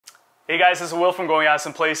Hey guys, this is Will from Going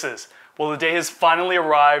Awesome Places. Well, the day has finally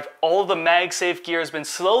arrived. All of the MagSafe gear has been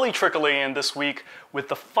slowly trickling in this week, with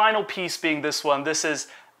the final piece being this one. This is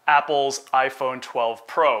Apple's iPhone 12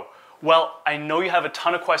 Pro. Well, I know you have a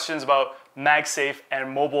ton of questions about MagSafe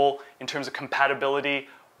and mobile in terms of compatibility,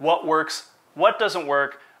 what works, what doesn't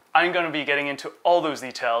work. I'm going to be getting into all those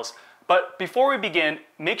details. But before we begin,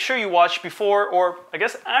 make sure you watch before, or I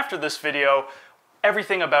guess after this video,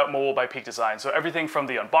 everything about Mobile by Peak Design. So everything from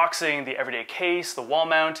the unboxing, the everyday case, the wall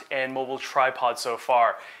mount, and mobile tripod so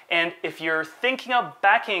far. And if you're thinking of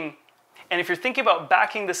backing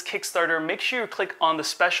this Kickstarter, make sure you click on the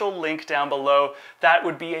special link down below. That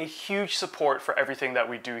would be a huge support for everything that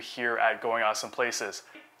we do here at Going Awesome Places.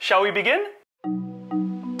 Shall we begin?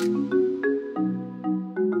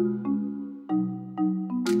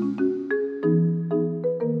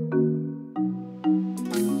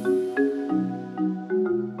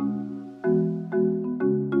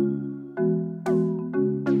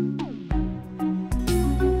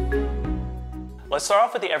 Let's start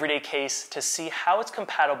off with the everyday case to see how it's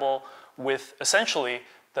compatible with essentially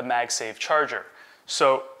the MagSafe charger.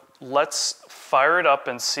 So let's fire it up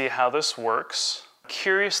and see how this works.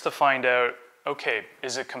 Curious to find out, okay,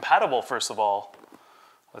 is it compatible first of all?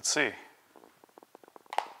 Let's see.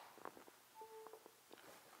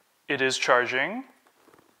 It is charging.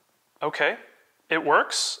 Okay, it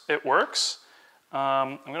works, it works.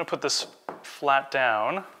 I'm gonna put this flat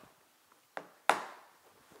down.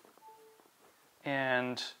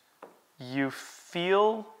 And you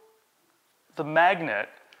feel the magnet,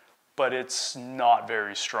 but it's not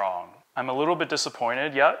very strong. I'm a little bit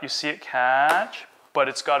disappointed. Yeah, you see it catch, but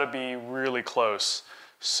it's got to be really close.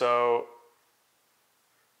 So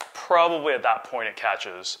probably at that point it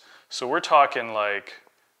catches. So we're talking like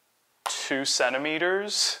 2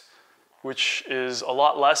 centimeters, which is a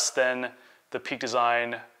lot less than the Peak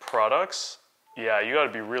Design products. Yeah, you got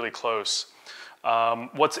to be really close.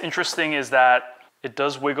 What's interesting is that it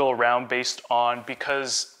does wiggle around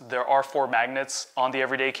because there are 4 magnets on the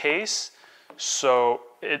everyday case, so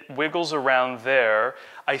it wiggles around there.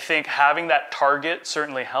 I think having that target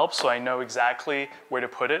certainly helps, so I know exactly where to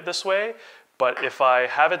put it this way, but if I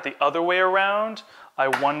have it the other way around, I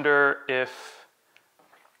wonder if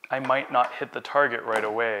I might not hit the target right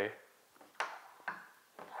away.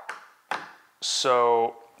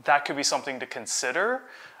 So that could be something to consider.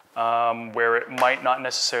 Where it might not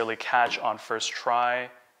necessarily catch on first try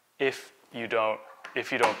if you don't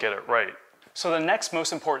get it right. So the next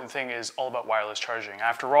most important thing is all about wireless charging.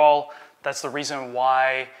 After all, that's the reason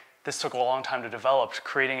why this took a long time to develop,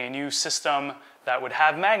 creating a new system that would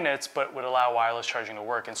have magnets but would allow wireless charging to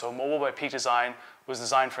work. And so Mobile by Peak Design was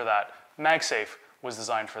designed for that. MagSafe was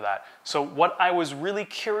designed for that. So what I was really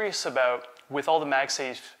curious about with all the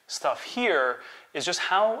MagSafe stuff here is just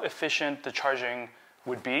how efficient the charging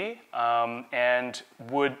would be, and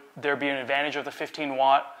would there be an advantage of the 15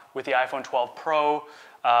 watt with the iPhone 12 Pro,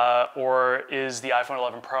 or is the iPhone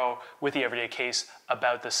 11 Pro with the everyday case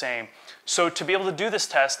about the same? So to be able to do this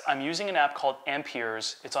test, I'm using an app called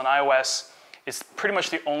Amperes. It's on iOS. It's pretty much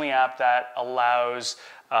the only app that allows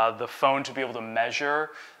the phone to be able to measure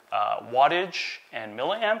wattage and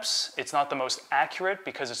milliamps. It's not the most accurate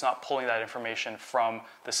because it's not pulling that information from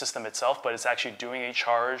the system itself, but it's actually doing a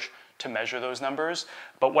charge to measure those numbers.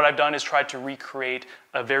 But what I've done is tried to recreate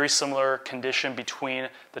a very similar condition between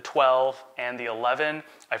the 12 and the 11.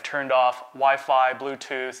 I've turned off Wi-Fi,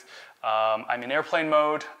 Bluetooth, I'm in airplane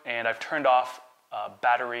mode, and I've turned off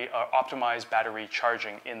optimized battery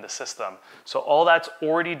charging in the system. So all that's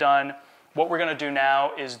already done. What we're gonna do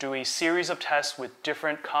now is do a series of tests with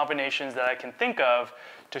different combinations that I can think of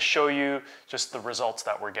to show you just the results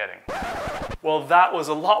that we're getting. Well, that was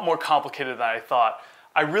a lot more complicated than I thought.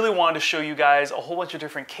 I really wanted to show you guys a whole bunch of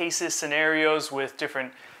different cases, scenarios with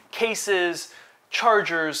different cases,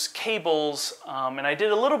 chargers, cables, and I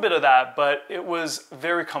did a little bit of that, but it was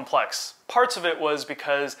very complex. Parts of it was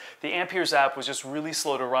because the Amperes app was just really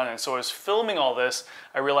slow to run, and so as filming all this,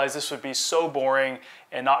 I realized this would be so boring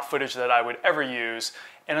and not footage that I would ever use.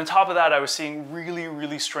 And on top of that, I was seeing really,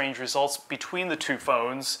 really strange results between the 2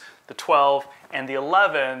 phones, the 12 and the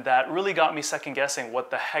 11, that really got me second guessing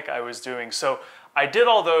what the heck I was doing. So I did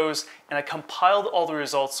all those and I compiled all the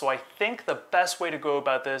results, so I think the best way to go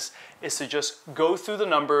about this is to just go through the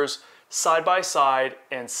numbers side by side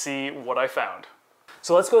and see what I found.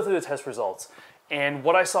 So let's go through the test results. And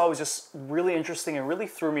what I saw was just really interesting and really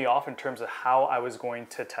threw me off in terms of how I was going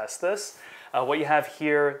to test this. What you have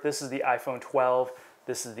here, this is the iPhone 12,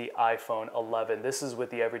 this is the iPhone 11, this is with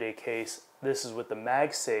the everyday case, this is with the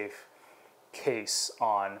MagSafe case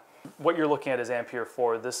on. What you're looking at is Ampere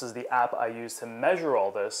 4. This is the app I use to measure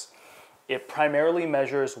all this. It primarily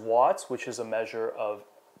measures watts, which is a measure of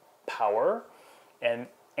power, and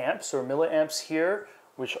amps or milliamps here,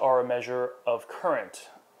 which are a measure of current.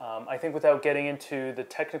 I think without getting into the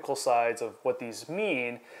technical sides of what these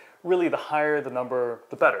mean, really the higher the number,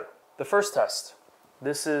 the better. The first test,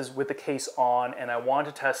 this is with the case on, and I want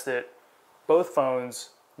to test it, both phones,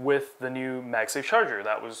 with the new MagSafe charger.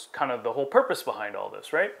 That was kind of the whole purpose behind all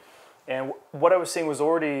this, right? And what I was seeing was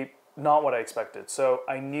already not what I expected. So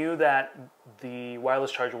I knew that the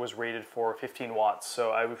wireless charger was rated for 15 watts,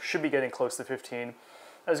 so I should be getting close to 15.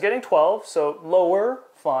 I was getting 12, so lower,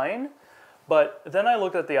 fine. But then I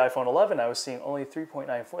looked at the iPhone 11, I was seeing only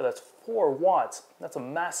 3.94. That's 4 watts. That's a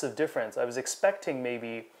massive difference. I was expecting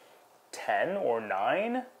maybe 10 or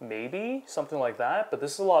 9, maybe, something like that, but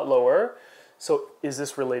this is a lot lower. So is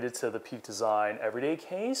this related to the Peak Design everyday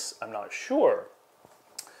case? I'm not sure.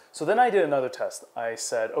 So then I did another test. I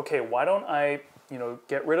said, okay, why don't I,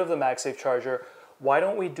 get rid of the MagSafe charger? Why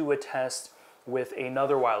don't we do a test with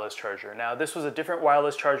another wireless charger? Now, this was a different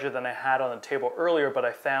wireless charger than I had on the table earlier, but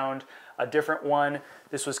I found a different one.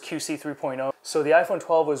 This was QC 3.0. So the iPhone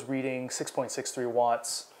 12 was reading 6.63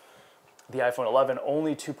 watts. The iPhone 11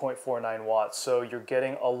 only 2.49 watts. So you're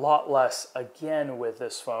getting a lot less again with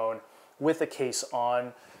this phone with the case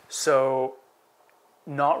on. So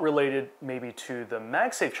not related maybe to the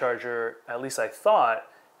MagSafe charger, at least I thought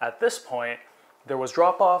at this point. There was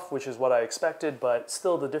drop-off, which is what I expected, but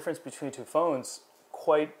still the difference between two phones,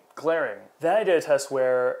 quite glaring. Then I did a test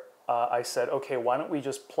where I said, okay, why don't we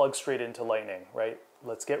just plug straight into Lightning, right?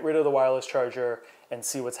 Let's get rid of the wireless charger and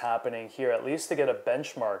see what's happening here, at least to get a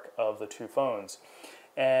benchmark of the two phones.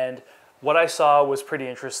 And what I saw was pretty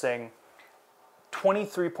interesting.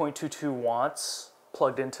 23.22 watts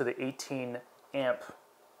plugged into the 18 amp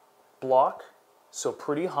block, so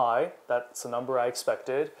pretty high. That's the number I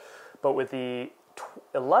expected. But with the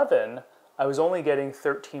 11, I was only getting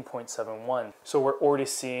 13.71. So we're already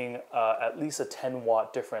seeing at least a 10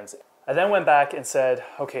 watt difference. I then went back and said,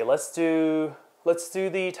 okay, let's do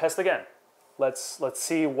the test again. Let's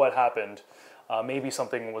see what happened. Maybe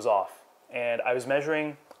something was off. And I was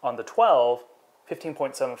measuring on the 12,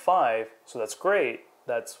 15.75, so that's great.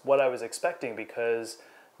 That's what I was expecting because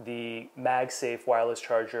the MagSafe wireless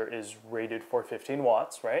charger is rated for 15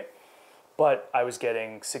 watts, right? But I was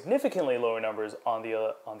getting significantly lower numbers on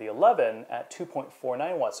the 11 at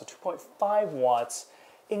 2.49 watts, so 2.5 watts,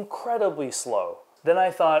 incredibly slow. Then I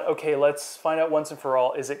thought, okay, let's find out once and for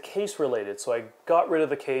all, is it case related? So I got rid of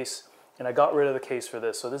the case, and I got rid of the case for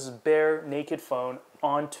this. So this is bare, naked phone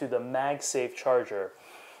onto the MagSafe charger.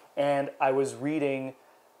 And I was reading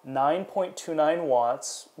 9.29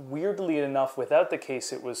 watts. Weirdly enough, without the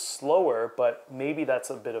case, it was slower, but maybe that's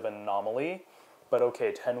a bit of an anomaly. But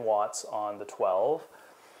okay, 10 watts on the 12.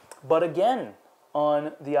 But again,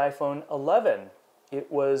 on the iPhone 11,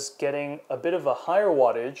 it was getting a bit of a higher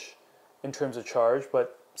wattage in terms of charge,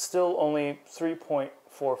 but still only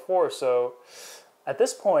 3.44. So at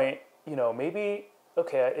this point, maybe,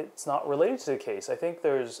 okay, it's not related to the case. I think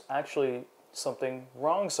there's actually something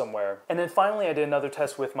wrong somewhere. And then finally, I did another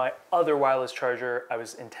test with my other wireless charger I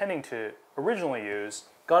was intending to originally use.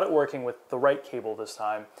 Got it working with the right cable this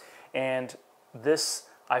time. And this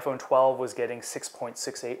iPhone 12 was getting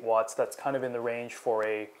 6.68 watts. That's kind of in the range for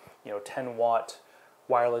a 10 watt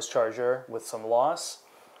wireless charger with some loss.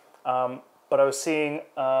 But I was seeing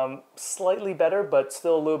slightly better, but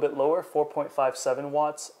still a little bit lower, 4.57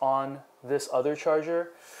 watts on this other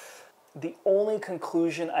charger. The only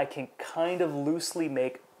conclusion I can kind of loosely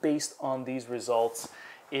make based on these results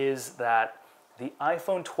is that the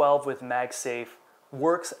iPhone 12 with MagSafe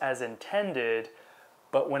works as intended,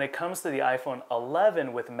 but when it comes to the iPhone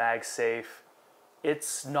 11 with MagSafe,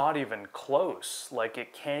 it's not even close. Like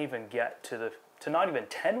it can't even get to not even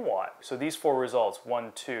 10 watt. So these 4 results,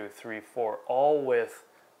 1, 2, 3, 4, all with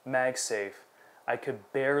MagSafe, I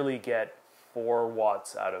could barely get 4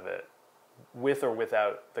 watts out of it, with or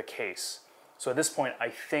without the case. So at this point, I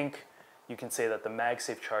think you can say that the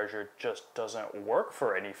MagSafe charger just doesn't work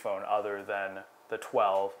for any phone other than the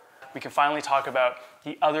 12. We can finally talk about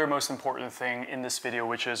the other most important thing in this video,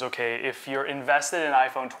 which is, okay, if you're invested in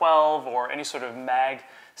iPhone 12 or any sort of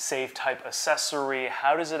MagSafe type accessory,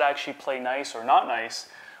 how does it actually play nice or not nice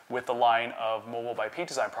with the line of Mobile by Peak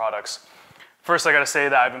Design products? First, I gotta say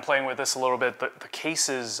that I've been playing with this a little bit. The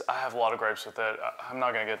cases, I have a lot of gripes with it. I'm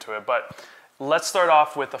not gonna get to it, but let's start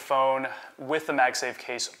off with the phone with the MagSafe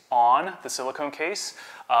case on, the silicone case.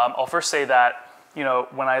 I'll first say that,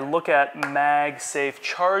 when I look at MagSafe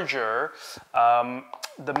charger,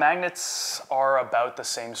 the magnets are about the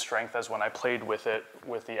same strength as when I played with it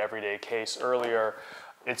with the everyday case earlier.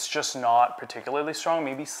 It's just not particularly strong,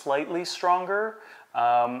 maybe slightly stronger.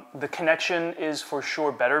 The connection is for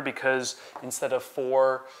sure better because instead of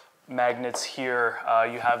 4 magnets here,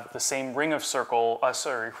 you have the same ring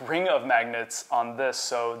of magnets on this,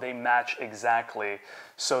 so they match exactly.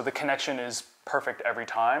 So the connection is perfect every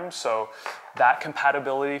time. So that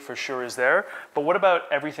compatibility for sure is there. But what about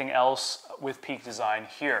everything else with Peak Design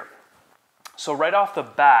here? So right off the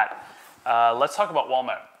bat, let's talk about wall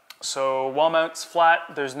mount. So wall mount's flat,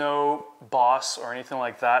 there's no boss or anything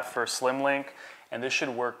like that for Slim Link, and this should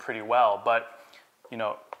work pretty well. But, you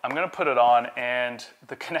know, I'm gonna put it on and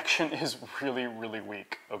the connection is really, really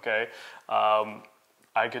weak, okay?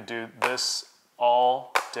 I could do this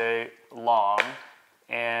all day long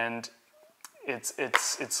and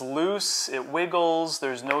it's loose, it wiggles,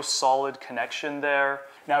 there's no solid connection there.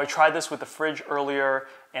 Now I tried this with the fridge earlier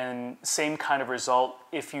and same kind of result.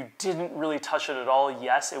 If you didn't really touch it at all,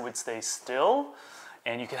 yes, it would stay still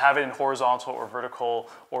and you could have it in horizontal or vertical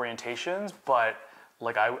orientations, but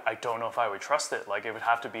like I don't know if I would trust it. Like it would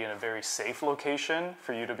have to be in a very safe location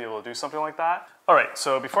for you to be able to do something like that. All right,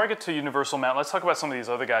 so before I get to universal mount, let's talk about some of these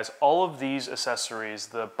other guys. All of these accessories,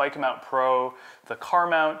 the Bike Mount Pro, the car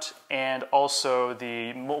mount, and also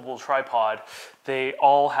the mobile tripod, they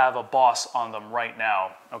all have a boss on them right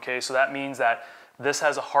now, okay? So that means that this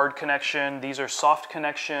has a hard connection, these are soft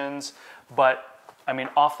connections, but I mean,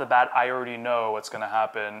 off the bat, I already know what's gonna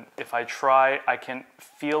happen. If I try, I can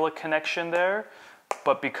feel a connection there,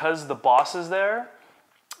 but because the boss is there,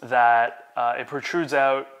 that it protrudes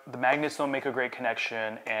out, the magnets don't make a great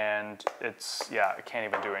connection, and it's, yeah, I can't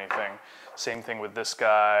even do anything. Same thing with this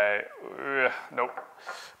guy, nope.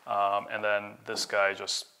 And then this guy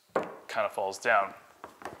just kind of falls down.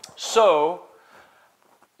 So,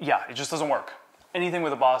 yeah, it just doesn't work. Anything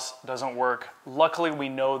with a boss doesn't work. Luckily, we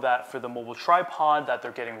know that for the mobile tripod that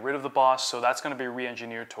they're getting rid of the boss, so that's gonna be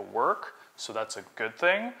re-engineered to work, so that's a good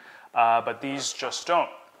thing. But these just don't.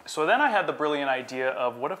 So then I had the brilliant idea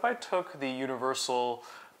of what if I took the universal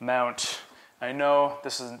mount. I know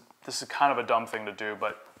this is kind of a dumb thing to do,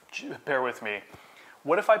 but bear with me.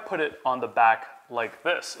 What if I put it on the back like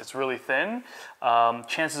this? It's really thin.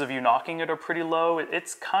 Chances of you knocking it are pretty low.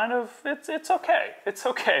 It's kind of, it's okay. It's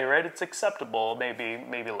okay, right? It's acceptable,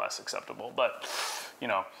 maybe less acceptable, but you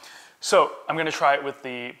know. So I'm gonna try it with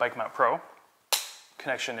the Bike Mount Pro.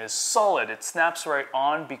 Connection is solid. It snaps right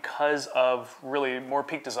on because of really more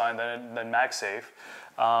Peak Design than MagSafe.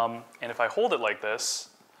 And if I hold it like this,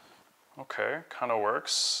 okay, kind of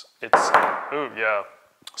works. It's, ooh, yeah.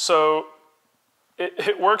 So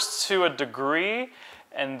it works to a degree,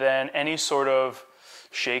 and then any sort of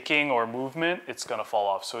shaking or movement, it's gonna fall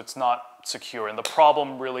off. So it's not secure. And the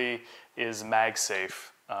problem really is MagSafe.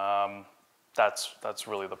 That's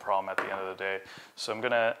really the problem at the end of the day. So I'm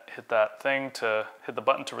gonna hit that thing to hit the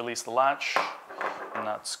button to release the latch, and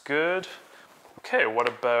that's good. Okay, what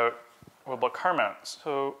about car mount?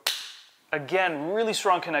 So again, really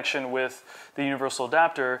strong connection with the universal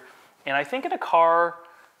adapter, and I think in a car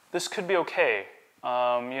this could be okay.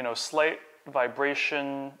 You know, slight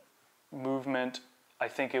vibration, movement, I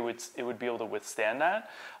think it would be able to withstand that.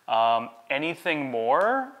 Anything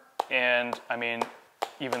more, and I mean,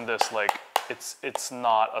 even this, like, it's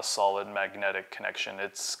not a solid magnetic connection.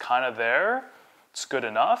 It's kind of there, it's good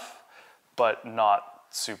enough, but not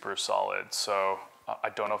super solid. So I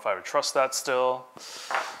don't know if I would trust that still.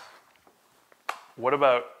 What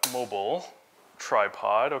about mobile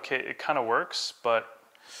tripod? Okay, it kind of works, but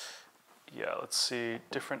yeah, let's see,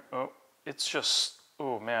 different, oh, it's just,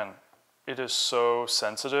 oh man, it is so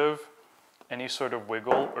sensitive. Any sort of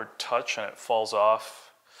wiggle or touch and it falls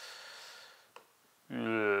off.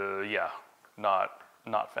 Yeah,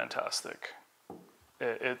 not fantastic.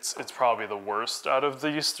 It's probably the worst out of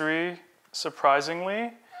these three,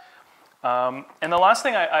 surprisingly. And the last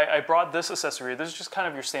thing, I brought this accessory. This is just kind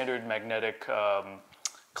of your standard magnetic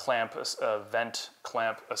clamp, vent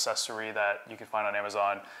clamp accessory that you can find on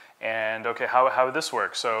Amazon. And okay, how would this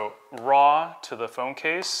work? So raw to the phone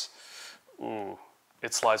case, ooh,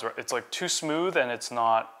 it slides right. It's like too smooth and it's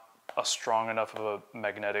not a strong enough of a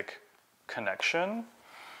magnetic connection.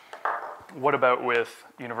 What about with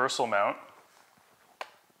universal mount?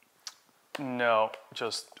 No,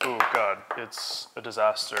 just, oh God, it's a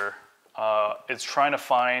disaster. It's trying to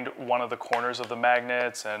find one of the corners of the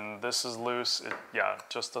magnets and this is loose. Yeah, it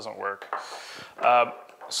just doesn't work.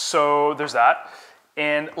 So there's that.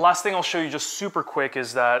 And last thing I'll show you just super quick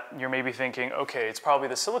is that you're maybe thinking, okay, it's probably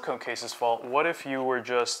the silicone case's fault. What if you were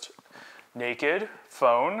just naked,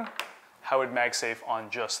 phone? How would MagSafe on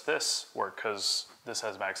just this work? Because this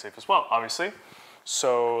has MagSafe as well, obviously.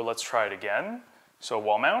 So let's try it again. So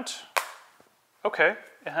wall mount, okay,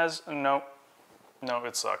 it has, no,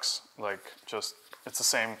 it sucks. Like, just, it's the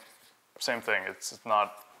same thing. It's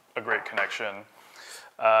not a great connection.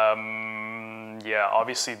 Yeah,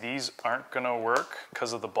 obviously these aren't gonna work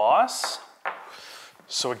because of the boss.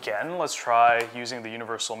 So again, let's try using the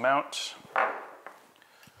universal mount.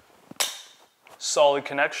 Solid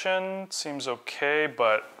connection, seems okay,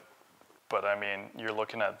 but I mean, you're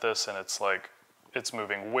looking at this and it's like, it's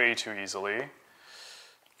moving way too easily.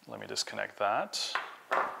 Let me disconnect that.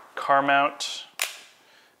 Car mount,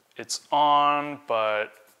 it's on,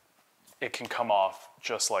 but it can come off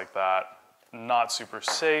just like that. Not super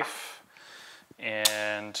safe.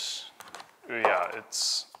 And yeah,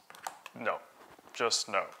 it's no, just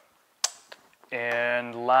no.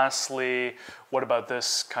 And lastly, what about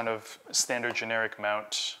this kind of standard generic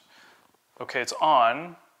mount? Okay, it's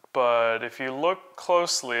on, but if you look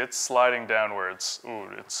closely, it's sliding downwards. Ooh,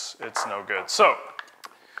 it's no good. So,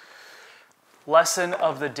 lesson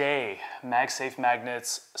of the day. MagSafe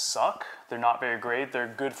magnets suck. They're not very great.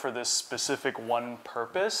 They're good for this specific one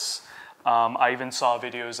purpose. I even saw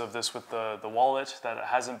videos of this with the wallet that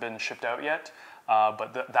hasn't been shipped out yet,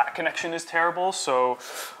 but that connection is terrible. So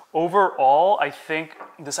overall, I think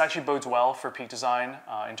this actually bodes well for Peak Design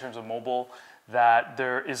in terms of mobile, that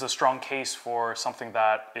there is a strong case for something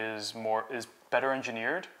that is better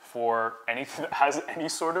engineered for anything that has any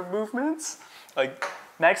sort of movements. Like,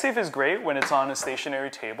 MagSafe is great when it's on a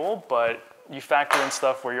stationary table, but you factor in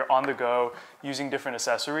stuff where you're on the go using different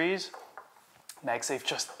accessories. MagSafe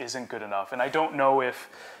just isn't good enough. And I don't know if,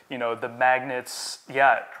 you know, the magnets,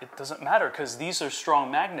 yeah, it doesn't matter because these are strong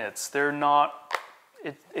magnets. They're not,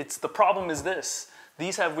 it's the problem is this.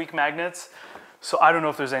 These have weak magnets, so I don't know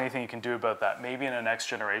if there's anything you can do about that. Maybe in a next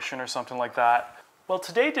generation or something like that. Well,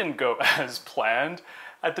 today didn't go as planned.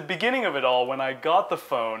 At the beginning of it all, when I got the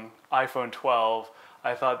phone, iPhone 12,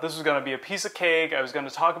 I thought this was gonna be a piece of cake. I was gonna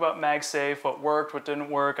talk about MagSafe, what worked, what didn't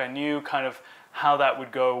work. I knew kind of how that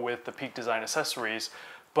would go with the Peak Design accessories.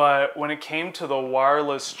 But when it came to the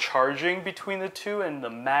wireless charging between the two and the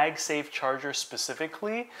MagSafe charger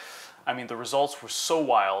specifically, I mean, the results were so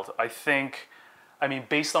wild. I mean,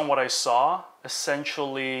 based on what I saw,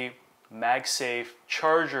 essentially MagSafe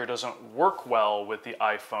charger doesn't work well with the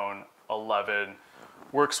iPhone 11,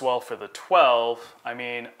 works well for the 12. I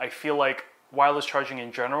mean, I feel like wireless charging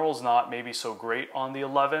in general is not maybe so great on the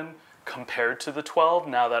 11 compared to the 12,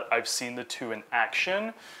 now that I've seen the two in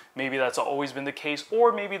action. Maybe that's always been the case,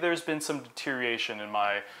 or maybe there's been some deterioration in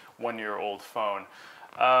my one-year-old phone.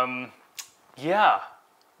 Yeah,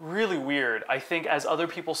 really weird. I think as other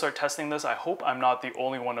people start testing this, I hope I'm not the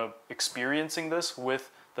only one experiencing this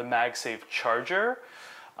with the MagSafe charger.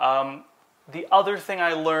 The other thing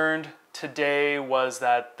I learned today was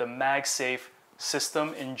that the MagSafe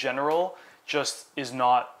system in general just is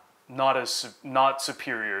not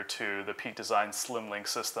superior to the Peak Design SlimLink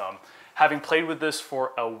system. Having played with this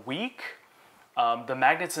for a week, the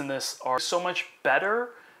magnets in this are so much better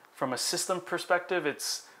from a system perspective.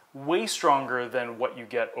 It's way stronger than what you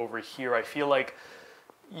get over here. I feel like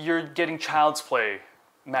you're getting child's play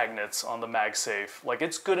magnets on the MagSafe. Like,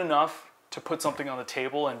 it's good enough to put something on the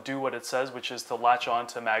table and do what it says, which is to latch on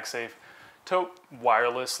to MagSafe to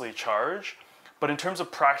wirelessly charge. But in terms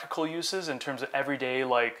of practical uses, in terms of everyday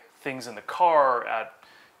like things in the car, at,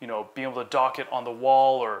 you know, being able to dock it on the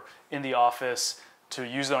wall or in the office, to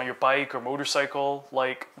use it on your bike or motorcycle,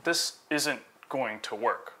 like, this isn't going to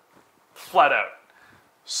work, flat out.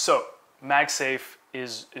 So MagSafe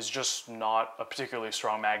is just not a particularly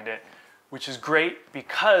strong magnet, which is great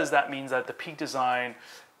because that means that the Peak Design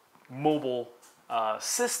mobile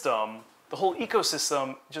system, the whole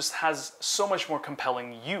ecosystem, just has so much more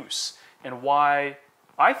compelling use, and why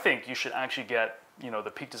I think you should actually get, you know,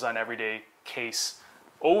 the Peak Design everyday case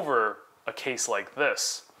over a case like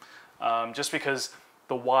this, just because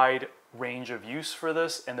the wide range of use for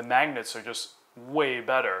this and the magnets are just way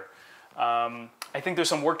better. I think there's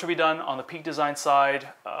some work to be done on the Peak Design side.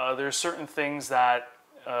 There's certain things that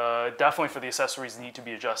definitely for the accessories need to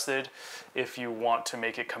be adjusted if you want to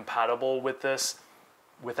make it compatible with this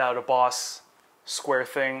without a boss square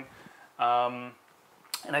thing.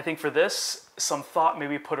 And I think for this, some thought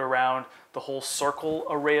maybe put around the whole circle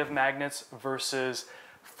array of magnets versus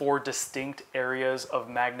 4 distinct areas of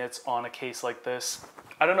magnets on a case like this.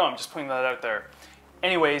 I don't know, I'm just putting that out there.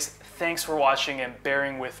 Anyways, thanks for watching and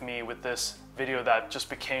bearing with me with this video that just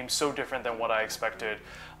became so different than what I expected.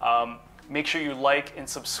 Make sure you like and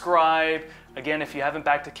subscribe. Again, if you haven't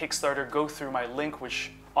backed to Kickstarter, go through my link,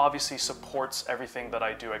 which obviously supports everything that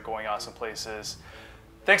I do at Going Awesome Places.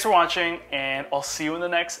 Thanks for watching, and I'll see you in the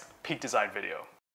next Peak Design video.